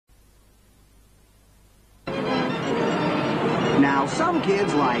Now, some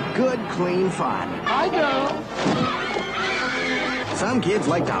kids like good, clean fun. I do. Some kids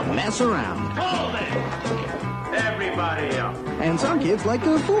like to mess around. Hold it! Everybody up. And some kids like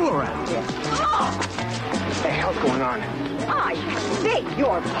to fool around. What the hell's going on? I beg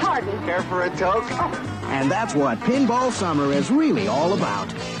your pardon. Care for a toke? Oh. And that's what Pinball Summer is really all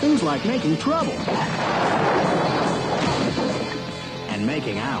about. Things like making trouble. And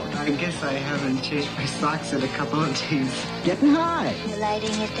making out. I guess I haven't changed my socks in a couple of days. Getting high. You're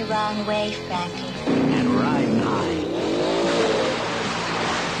lighting it the wrong way, Frankie. And riding high.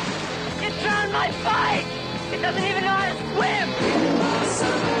 You drowned my bike! It doesn't even know how to swim!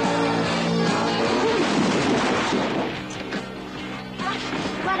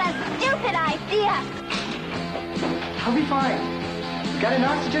 What a stupid idea! I'll be fine. Got an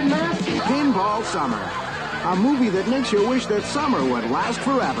oxygen mask? Pinball Summer. A movie that makes you wish that summer would last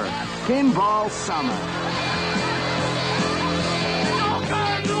forever. Pinball Summer.